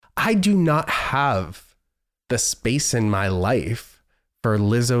I do not have the space in my life for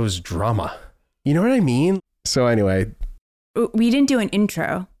Lizzo's drama. You know what I mean? So anyway. We didn't do an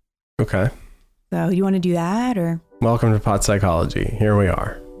intro. Okay. So you want to do that or? Welcome to Pot Psychology. Here we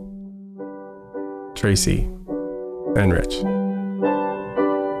are. Tracy and Rich.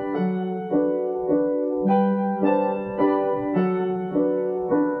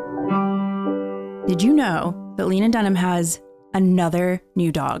 Did you know that Lena Dunham has another new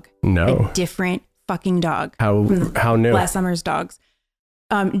dog? No. A different fucking dog. How new? Last summer's dogs.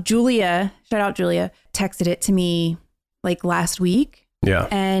 Julia, shout out Julia, texted it to me like last week. Yeah.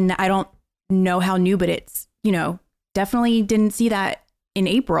 And I don't know how new, but it's, definitely didn't see that in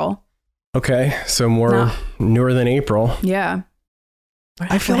April. Okay. So newer than April. Yeah.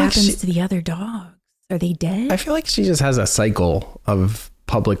 I feel what like happens to the other dogs? Are they dead? I feel like she just has a cycle of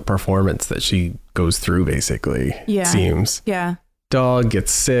public performance that she goes through, basically. Yeah. It seems. Yeah. Dog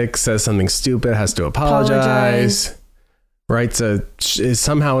gets sick, says something stupid, has to apologize. Is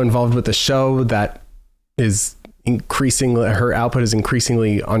somehow involved with the show that is increasingly, her output is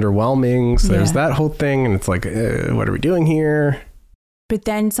increasingly underwhelming. So there's that whole thing. And it's like, what are we doing here? But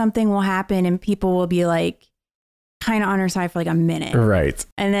then something will happen and people will be like kind of on her side for like a minute. Right.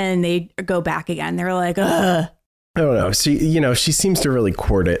 And then they go back again. They're like, ugh. I don't know. She seems to really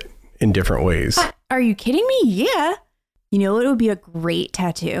court it in different ways. Are you kidding me? Yeah. It would be a great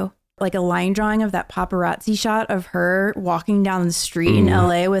tattoo. Like a line drawing of that paparazzi shot of her walking down the street in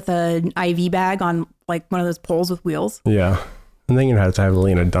LA with an IV bag on like one of those poles with wheels. Yeah. And then you'd have to have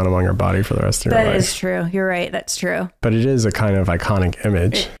Lena Dunham on your body for the rest of your life. That is true. You're right. That's true. But it is a kind of iconic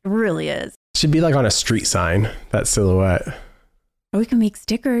image. It really is. Should be like on a street sign, that silhouette. Or we can make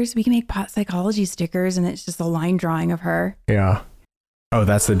stickers. We can make Pot Psychology stickers and it's just a line drawing of her. Yeah. Oh,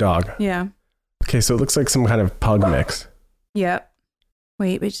 that's the dog. Yeah. Okay, so it looks like some kind of pug mix. Yep.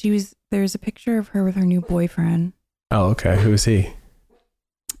 Wait, but there's a picture of her with her new boyfriend. Oh, okay. Who is he?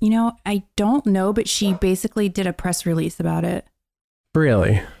 I don't know, but she basically did a press release about it.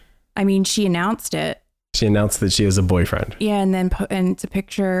 Really? I mean, she announced it. She announced that she has a boyfriend. Yeah, and then and it's a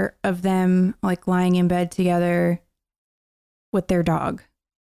picture of them like lying in bed together with their dog.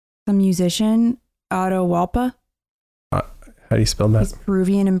 Some musician, Otto Walpa. How do you spell that? He's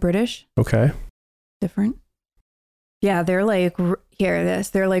Peruvian and British. Okay. Different. Yeah, they're like,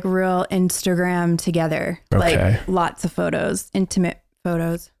 they're like real Instagram together. Okay. Like lots of photos, intimate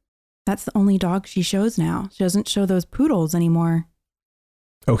photos. That's the only dog she shows now. She doesn't show those poodles anymore.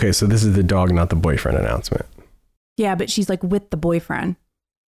 Okay, so this is the dog, not the boyfriend announcement. Yeah, but she's like with the boyfriend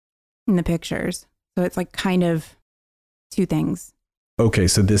in the pictures. So it's like kind of two things. Okay,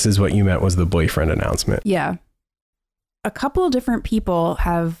 so this is what you meant was the boyfriend announcement. Yeah. A couple of different people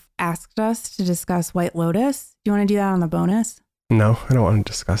have asked us to discuss White Lotus. Do you want to do that on the bonus? No, I don't want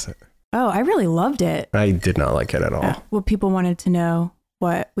to discuss it. Oh, I really loved it. I did not like it at all. Well, people wanted to know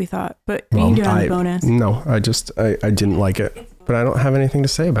what we thought, but we can do it on the bonus. No, I didn't like it, but I don't have anything to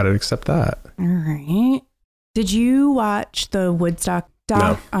say about it except that. All right. Did you watch the Woodstock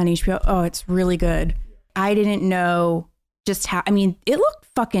doc on HBO? Oh, it's really good. I didn't know just how, it looked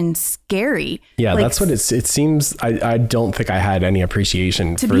fucking scary. Yeah, like, that's what it seems. I don't think I had any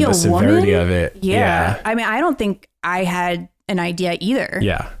appreciation for the severity of it. Yeah. I don't think I had an idea either.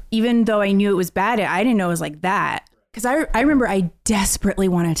 Yeah. Even though I knew it was bad, I didn't know it was like that. Because I remember I desperately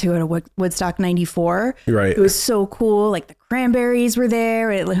wanted to go to Woodstock 94. Right. It was so cool. Like the Cranberries were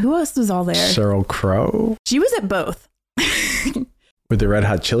there. Who else was all there? Sheryl Crow. She was at both. With the Red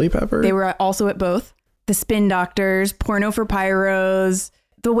Hot Chili Peppers? They were also at both. The Spin Doctors, Porno for Pyros.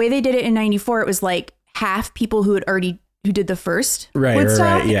 The way they did it in 94, it was like half people who did the first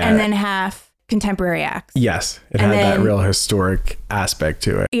Woodstock, yeah. and then half contemporary acts. Yes, it had that real historic aspect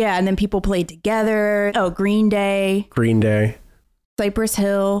to it. Yeah, and then people played together. Oh, Green Day, Cypress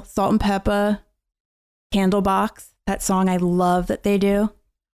Hill, Salt and Pepper, Candlebox. That song I love that they do.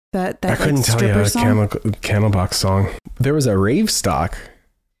 That I couldn't tell you a Candlebox song. There was a rave stock.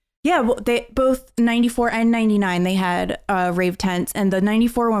 Yeah, well, they both 94 and 99 they had rave tents, and the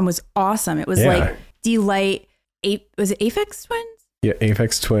 94 one was awesome. It was like Delight. Was it Aphex Twins? Yeah,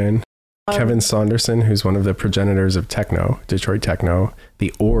 Aphex Twin. Kevin Saunderson, who's one of the progenitors of techno, Detroit techno.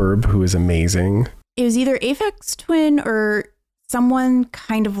 The Orb, who is amazing. It was either Aphex Twin or someone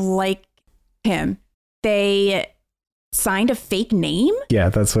kind of like him. They signed a fake name? Yeah,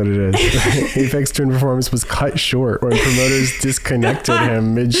 that's what it is. Aphex Twin performance was cut short when promoters disconnected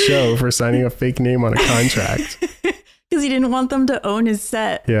him mid-show for signing a fake name on a contract. Because he didn't want them to own his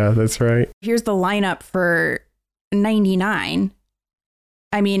set. Yeah, that's right. Here's the lineup for 99.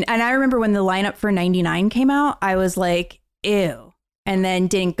 And I remember when the lineup for 99 came out, I was like, ew. and then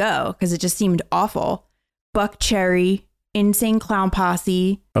didn't go because it just seemed awful. Buck Cherry, Insane Clown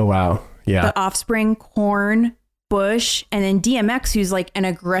Posse. Oh, wow. Yeah. The Offspring, Korn, Bush, and then DMX, who's like an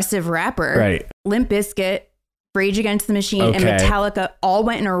aggressive rapper. Right. Limp Bizkit, Rage Against the Machine, and Metallica all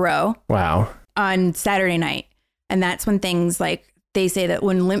went in a row. Wow. On Saturday night. And that's when things like, they say that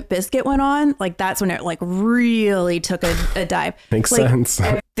when Limp Bizkit went on, like that's when it like really took a dive. Makes like, sense.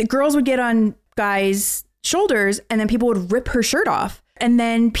 The girls would get on guys' shoulders and then people would rip her shirt off. And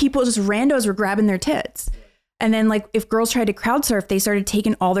then people, just randos, were grabbing their tits. And then like if girls tried to crowd surf, they started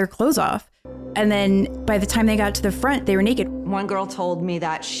taking all their clothes off. And then by the time they got to the front, they were naked. One girl told me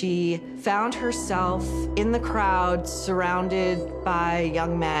that she found herself in the crowd surrounded by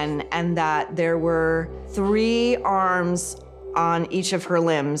young men and that there were 3 arms on each of her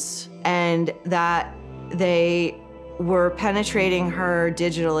limbs and that they were penetrating her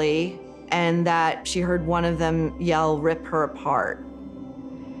digitally and that she heard one of them yell, "Rip her apart."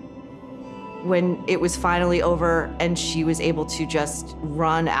 When it was finally over and she was able to just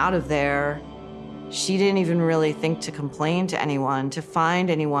run out of there, she didn't even really think to complain to anyone, to find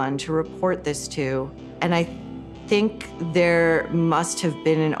anyone to report this to. And I think there must have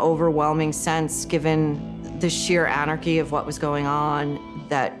been an overwhelming sense, given the sheer anarchy of what was going on,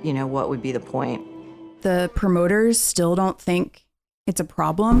 that, you know, what would be the point? The promoters still don't think it's a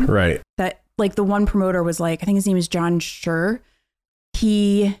problem. Right. That like the one promoter was like, I think his name is John Schur.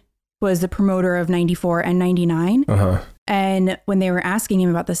 He was the promoter of 94 and 99. And when they were asking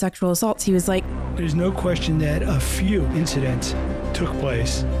him about the sexual assaults, he was like, there's no question that a few incidents took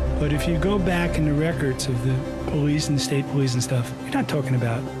place. But if you go back in the records of the police and the state police and stuff, you're not talking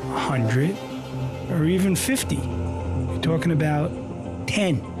about 100 or even 50. You're talking about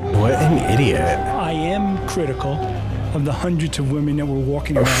 10. What an idiot. I am critical of the hundreds of women that were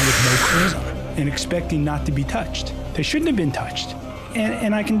walking around with no clothes on and expecting not to be touched. They shouldn't have been touched.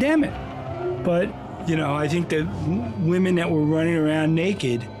 And I condemn it. But, you know, I think that women that were running around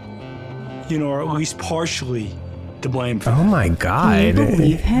naked, you know, are at least partially to blame for that. Oh my God. Can you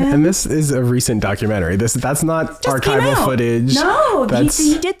believe him? And this is a recent documentary. That's not archival footage. No,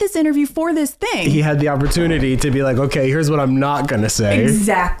 he did this interview for this thing. He had the opportunity to be like, okay, here's what I'm not going to say.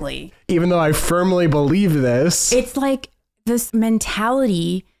 Exactly. Even though I firmly believe this. It's like this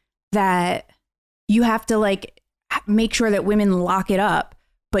mentality that you have to like make sure that women lock it up,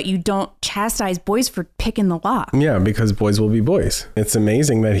 but you don't chastise boys for picking the lock. Yeah, because boys will be boys. It's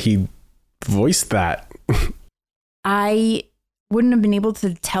amazing that he voiced that. I wouldn't have been able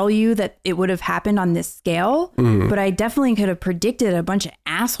to tell you that it would have happened on this scale, but I definitely could have predicted a bunch of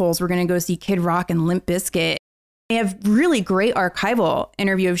assholes were going to go see Kid Rock and Limp Bizkit. They have really great archival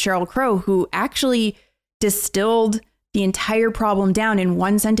interview of Sheryl Crow, who actually distilled the entire problem down in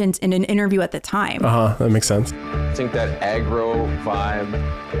one sentence in an interview at the time. That makes sense. I think that aggro vibe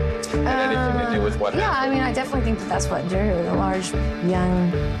had anything to do with what happened. Yeah, I mean, I definitely think that's what drew her. The large,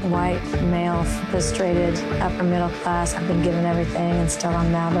 young, white, male, frustrated, upper middle class. I've been given everything and still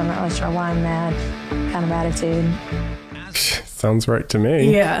I'm mad, but I'm not really sure why I'm mad kind of attitude. Sounds right to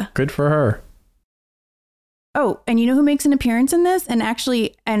me. Yeah. Good for her. Oh, and you know who makes an appearance in this? And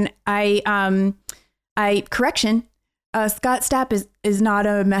actually, correction, Scott Stapp is not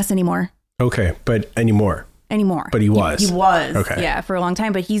a mess anymore. Okay, but anymore. But he was. He was. Okay. Yeah, for a long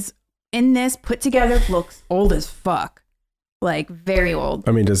time. But he's in this, put together, looks old as fuck. Like, very old.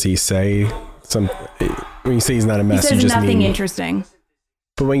 I mean, does he say some... When you say he's not a mess, he says you just nothing mean... interesting.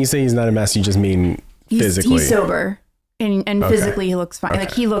 But when you say he's not a mess, you just mean physically. He's sober. And physically, he looks fine. Okay.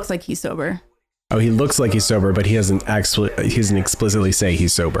 Like, he looks like he's sober. Oh, he looks like he's sober, but he doesn't explicitly say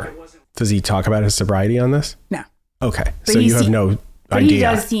he's sober. Does he talk about his sobriety on this? No. Okay. So you have no idea. He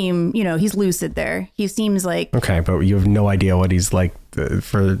does seem, he's lucid there. He seems like... Okay, but you have no idea what he's like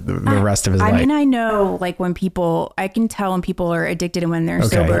for the rest of his life. I mean, I know, like, I can tell when people are addicted and when they're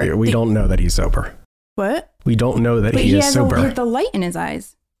sober. Okay, we don't know that he's sober. What? We don't know that he is sober. But he has the light in his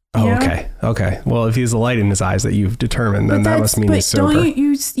eyes. Oh, okay. Okay. Well, if he has a light in his eyes that you've determined, then that must mean he's sober. Don't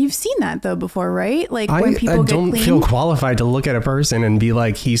you've seen that though before, right? Like when people get clean. I don't feel qualified to look at a person and be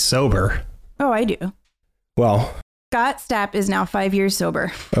like, he's sober. Oh, I do. Well, Scott Stapp is now 5 years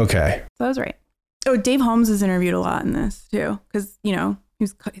sober. Okay. So I was right. Oh, Dave Holmes is interviewed a lot in this too, because he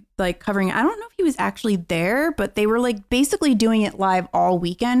was like covering. I don't know if he was actually there, but they were like basically doing it live all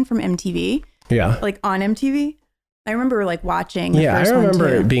weekend from MTV. Yeah. Like on MTV. I remember like watching. I remember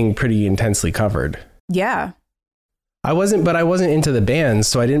it being pretty intensely covered. Yeah. I wasn't into the bands,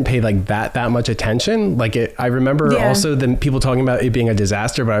 so I didn't pay like that much attention. Like I remember also the people talking about it being a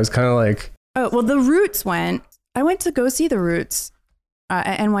disaster, but I was kind of like, oh, well, the Roots went. I went to go see the Roots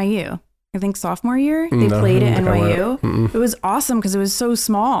at NYU. I think sophomore year. They played at NYU. It was awesome because it was so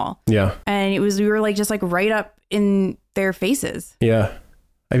small. Yeah. And we were like, just like right up in their faces. Yeah.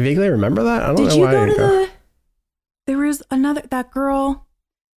 I vaguely remember that. I don't know Did you why. go to there was that girl,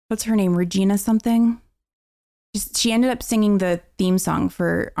 what's her name? Regina something. She ended up singing the theme song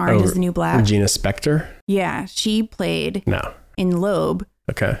for Orange is the New Black. Regina Spektor? Yeah. She played No. in Loeb.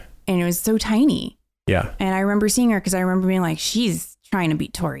 Okay. And it was so tiny. Yeah. And I remember seeing her because I remember being like, she's trying to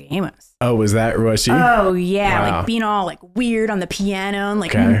beat Tori Amos. Oh, was she? Oh, yeah. Wow. Like being all like weird on the piano and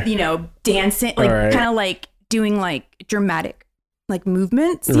like, you know, dancing, like kind of like doing like dramatic like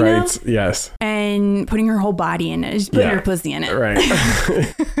movements, you know? Yes. And putting her whole body in it. She's putting her pussy in it. Right.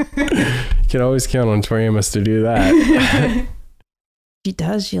 You can always count on Tori Amos to do that. She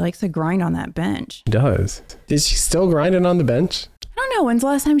does. She likes to grind on that bench. She does. Is she still grinding on the bench? I don't know. When's the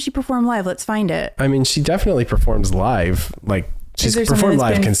last time she performed live? Let's find it. I mean, she definitely performs live. Like, she's performed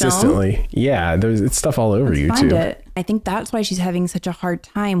live consistently. Filmed? Yeah, it's stuff all over YouTube. Find it. I think that's why she's having such a hard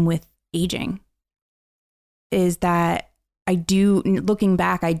time with aging. Is that looking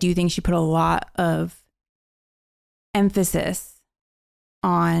back, I do think she put a lot of emphasis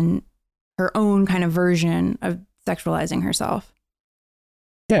on her own kind of version of sexualizing herself.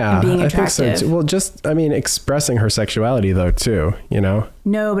 Yeah, I think so too. Well, expressing her sexuality though too, you know?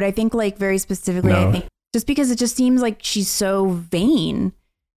 No, but I think like very specifically, I think just because it just seems like she's so vain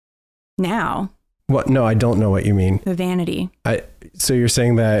now. What? No, I don't know what you mean. The vanity. So you're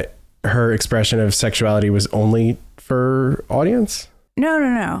saying that her expression of sexuality was only for audience?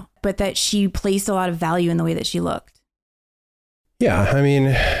 No. But that she placed a lot of value in the way that she looked. Yeah, I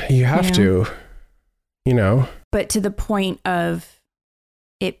mean, you have to, you know. But to the point of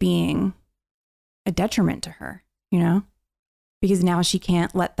it being a detriment to her, you know? Because now she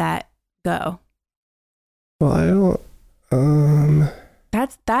can't let that go. Well, I don't...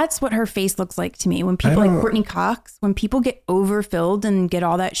 That's what her face looks like to me. When people like Courtney Cox, when people get overfilled and get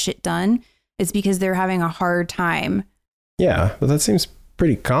all that shit done, it's because they're having a hard time. Yeah, but that seems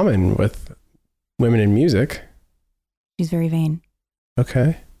pretty common with women in music. She's very vain.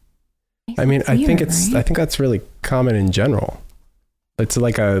 Okay. I mean, I think that's really common in general. It's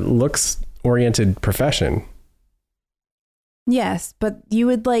like a looks-oriented profession. Yes, but you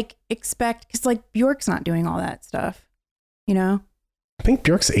would like expect, because like Bjork's not doing all that stuff, you know? I think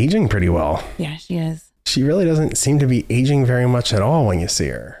Bjork's aging pretty well. Yeah, she is. She really doesn't seem to be aging very much at all when you see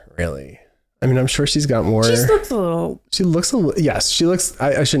her, really. I mean, I'm sure she's got more. She looks a little. Yes, she looks,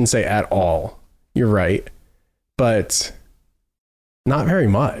 I shouldn't say at all. You're right. But not very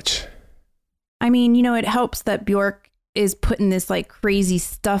much. I mean, you know, it helps that Bjork is putting this like crazy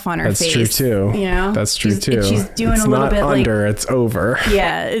stuff on her face. That's true too. You know, that's true too. She's doing it's a little not bit under, it's over.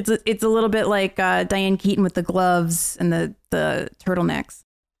 Yeah, it's a little bit like Diane Keaton with the gloves and the turtlenecks.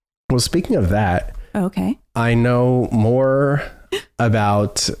 Well, speaking of that, okay, I know more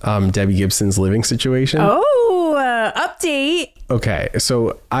about Debbie Gibson's living situation. Update. Okay,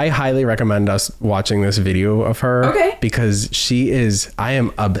 so I highly recommend us watching this video of her. Okay, because I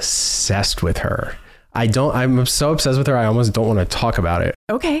am obsessed with her. I'm so obsessed with her, I almost don't want to talk about it.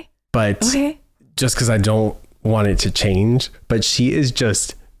 Okay. But just because I don't want it to change, but she is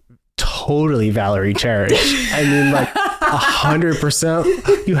just totally Valerie Cherish. I mean, like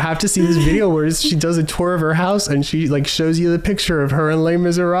 100%. You have to see this video where she does a tour of her house and she like shows you the picture of her in Les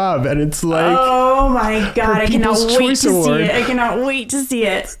Miserables, and it's like, oh my God, I cannot wait to see it. I cannot wait to see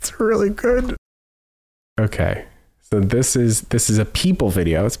it. It's really good. Okay. So this is a People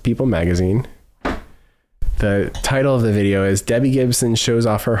video. It's People magazine. The title of the video is Debbie Gibson shows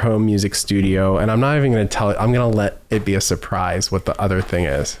off her home music studio. And I'm not even going to tell it. I'm going to let it be a surprise what the other thing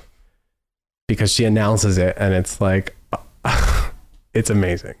is. Because she announces it and it's like, it's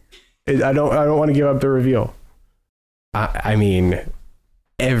amazing. I don't want to give up the reveal. I mean,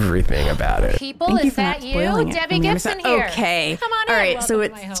 everything about it. People, is that you? Debbie Gibson here. Okay. Come on in. All right. So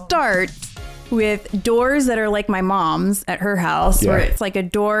it starts with doors that are like my mom's at her house, where it's like a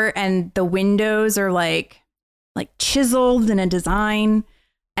door and the windows are like chiseled in a design,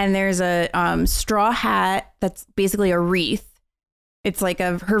 and there's a straw hat that's basically a wreath. It's like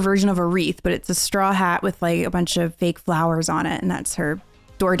her version of a wreath, but it's a straw hat with like a bunch of fake flowers on it, and that's her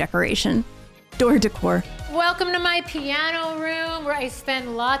door decoration. Door decor. Welcome to my piano room where I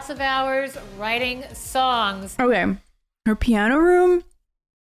spend lots of hours writing songs. Okay. Her piano room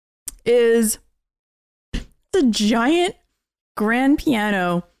is a giant grand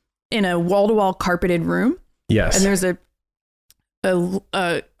piano in a wall-to-wall carpeted room. Yes. And there's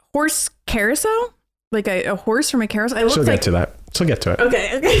a horse carousel, like a horse from a carousel. She'll get to that.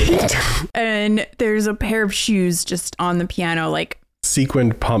 Okay. And there's a pair of shoes just on the piano, like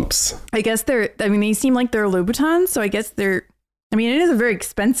sequined pumps. I guess they seem like they're Louboutins, so I guess it is a very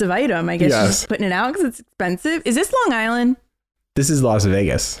expensive item. I guess she's putting it out because it's expensive. Is this Long Island? This is Las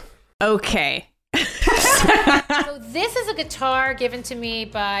Vegas. Okay. So this is a guitar given to me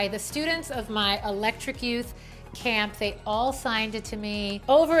by the students of my Electric Youth camp. They all signed it to me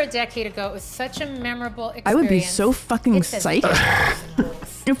over a decade ago. It was such a memorable experience. I would be so fucking psyched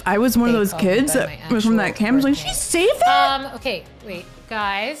if I was one of those kids that was from that camp. I was like, she saved that? Okay, wait,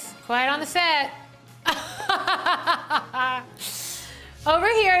 guys, quiet on the set. Over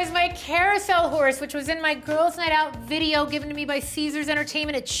here is my carousel horse, which was in my Girls Night Out video given to me by Caesars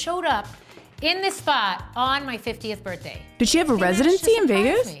Entertainment. It showed up in this spot on my 50th birthday. Did she have a residency in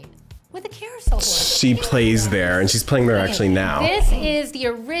Vegas? With a carousel horse. She plays there, and she's playing there actually now. This is the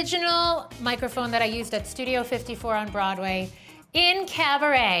original microphone that I used at Studio 54 on Broadway in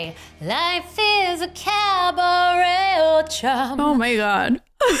Cabaret. Life is a cabaret, oh chum. Oh my God.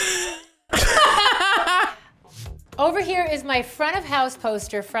 Over here is my front of house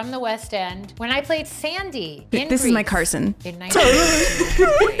poster from the West End when I played Sandy in This is my Grease Carson. in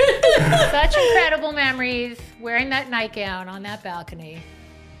 1992. Such incredible memories wearing that nightgown on that balcony.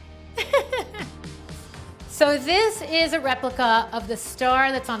 So this is a replica of the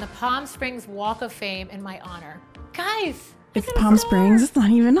star that's on the Palm Springs Walk of Fame in my honor. Guys, It's Palm Springs. It's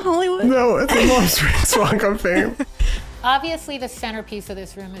not even Hollywood. No, it's a Palm Springs Walk of Fame. obviously the centerpiece of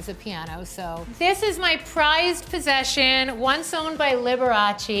this room is a piano. So this is my prized possession, once owned by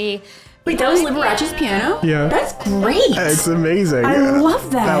Liberace. Wait, that was Liberace's piano? Yeah. That's great. It's amazing. I love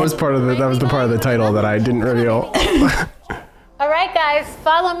that. That was the part of the title that I didn't reveal. All right, guys,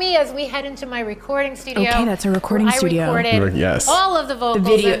 follow me as we head into my recording studio. Okay, that's a recording where studio. I recorded Yes. all of the vocals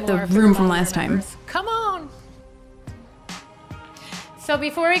video- and more the for room from band last time. members. Come on. So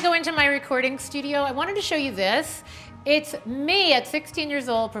before we go into my recording studio, I wanted to show you this. It's me at 16 years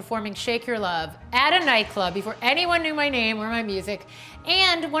old performing Shake Your Love at a nightclub before anyone knew my name or my music.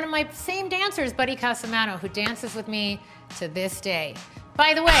 And one of my same dancers, Buddy Casamano, who dances with me to this day.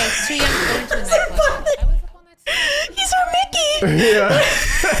 By the way, too young to go into the nightclub. I was up on that stage. He's our Mickey.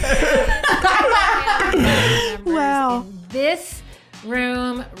 Wow. In this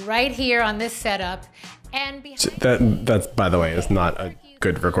room right here on this setup. And behind That's, by the way, is not a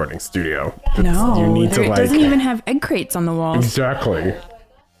good recording studio. No, You need to it like... doesn't even have egg crates on the walls. Exactly.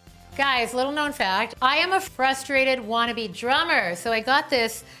 Guys, little known fact, I am a frustrated wannabe drummer. So I got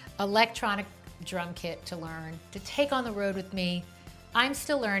this electronic drum kit to learn, to take on the road with me. I'm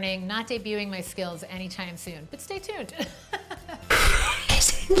still learning, not debuting my skills anytime soon, but stay tuned.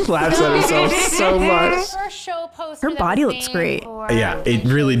 Laughs at herself so much. First show poster Her that body was looks made great. for Yeah, it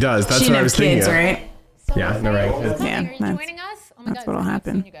really does. That's She what didn't I was have kids, thinking. right? Yeah, no, right. Yeah, Are you that's- joining us? Oh my that's God, what'll I'm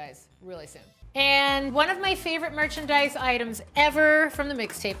happen. seeing you guys really soon. And one of my favorite merchandise items ever from the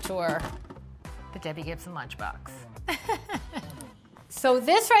mixtape tour, the Debbie Gibson lunchbox. So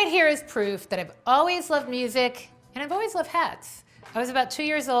this right here is proof that I've always loved music and I've always loved hats. I was about 2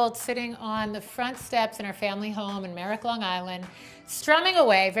 years old, sitting on the front steps in our family home in Merrick, Long Island, strumming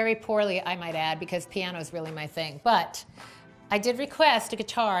away, very poorly, I might add, because piano is really my thing. But I did request a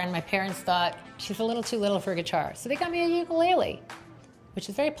guitar, and my parents thought she's a little too little for a guitar. So they got me a ukulele, which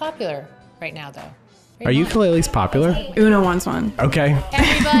is very popular right now, though. Are ukuleles popular? Una wants one. Okay.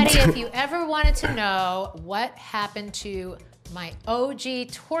 Everybody, if you ever wanted to know what happened to my OG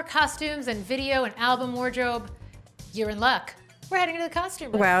tour costumes and video and album wardrobe, you're in luck. We're heading to the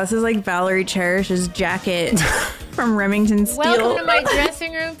costume room. Wow, this is like Valerie Cherish's jacket from Remington Steel. Welcome to my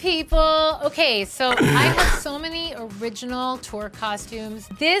dressing room, people. Okay, so I have so many original tour costumes.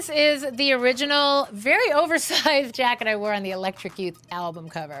 This is the original, very oversized jacket I wore on the Electric Youth album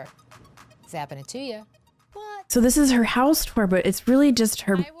cover. Zapping it to you. What? So this is her house tour, but it's really just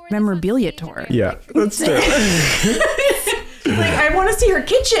her memorabilia tour. Yeah, that's true. Like, I want to see her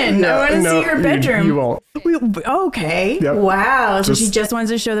kitchen. I want to see her bedroom. You won't. Okay. Yep. Wow. So she Just- just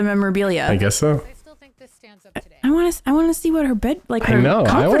wants to show the memorabilia. I guess so. I still think this stands up today. I want to see what her bed, like her I know.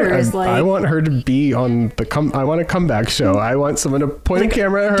 comforter is like. I want her to be on the I want a comeback show. I want someone to point a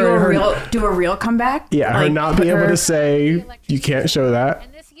camera at her. do and a real comeback. Yeah, her Like, not put be able her- to say you can't show that.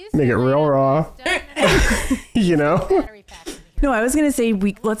 And this used Make to it be real raw. You know. battery pack in here. No, I was gonna say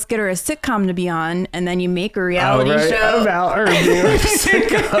let's get her a sitcom to be on, and then you make a reality show. about her being on a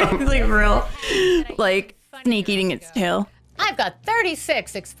sitcom. Like real, like snake eating its tail. I've got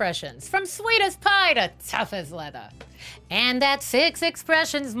 36 expressions, from sweet as pie to tough as leather. And that's 6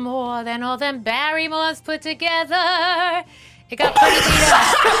 expressions more than all them Barrymores put together. It got pretty beat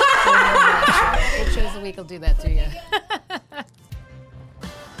up. It shows a week will do that to you.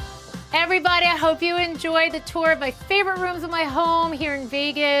 everybody. I hope you enjoyed the tour of my favorite rooms of my home here in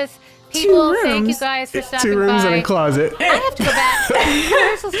Vegas. People, thank you guys for stopping by. 2 rooms and a closet. I have to go back to the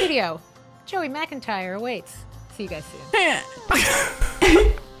rehearsal studio. Joey McIntyre awaits. See you guys soon.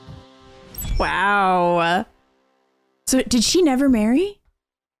 Wow. So did she never marry?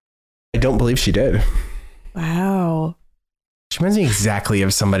 I don't believe she did. Wow. She reminds me exactly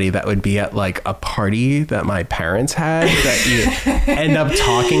of somebody that would be at like a party that my parents had that you end up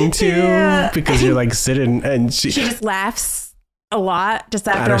talking to because you're like sitting and she just laughs a lot just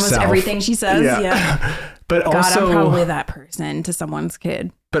after at almost herself. everything she says. Yeah. But God, also, I'm probably that person to someone's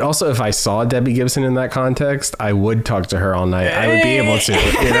kid. But also, if I saw Debbie Gibson in that context, I would talk to her all night. I would be able to,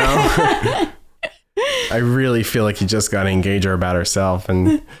 you know? I really feel like you just got to engage her about herself.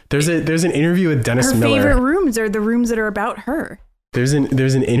 And there's an interview with Dennis Miller. Her favorite rooms are the rooms that are about her. There's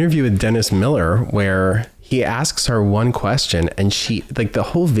an interview with Dennis Miller where he asks her one question and she, like, the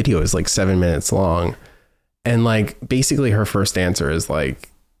whole video is like 7 minutes long. And like, basically her first answer is like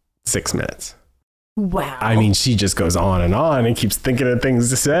 6 minutes. Wow. I mean, she just goes on and keeps thinking of things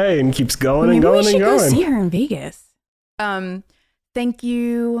to say and keeps going and going and going. Maybe we should go see her in Vegas. Thank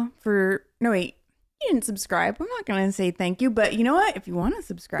you for... No, wait. You didn't subscribe. I'm not going to say thank you, but you know what? If you want to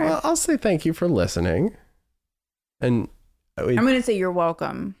subscribe... Well, I'll say thank you for listening. And... I'm going to say you're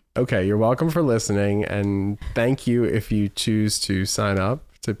welcome. Okay, you're welcome for listening. And thank you if you choose to sign up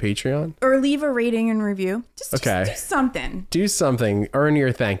to Patreon. Or leave a rating and review. Just do something. Do something. Earn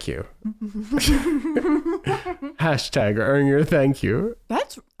your thank you. Hashtag earn your thank you.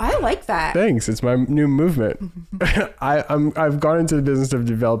 I like that. Thanks. It's my new movement. I've gone into the business of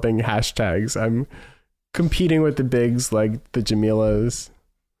developing hashtags. I'm competing with the bigs like the Jamilas.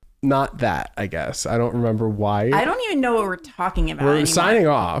 Not that, I guess. I don't remember why. I don't even know what we're talking about We're anymore. signing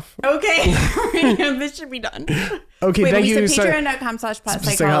off. Okay. This should be done. Okay, wait, thank you.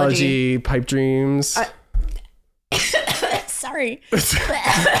 Patreon.com/psychology. Pipe dreams. Sorry.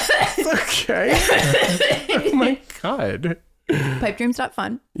 Okay. Oh my God.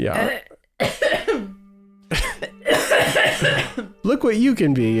 Pipedreams.fun. Yeah. Look what you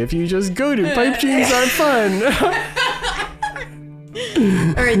can be if you just go to Pipe Dreams Are Fun.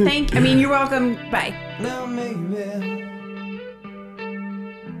 All right, you're welcome. Bye. Now maybe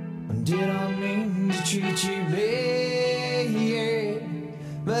did I mean to treat you bad,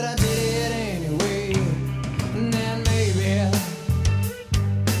 but I did it anyway. And then maybe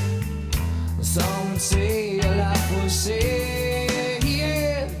some would say your life was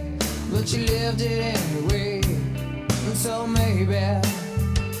sad, but you lived it anyway. And so maybe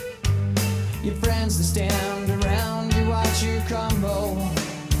your friends that stand around you watch you crumble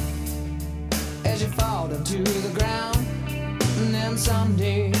as you fall down to the ground. And then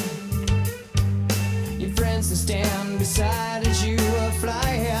someday your friends that stand beside as you were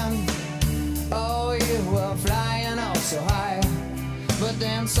flying, oh, you were flying oh so high. But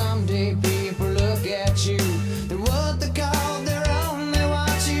then someday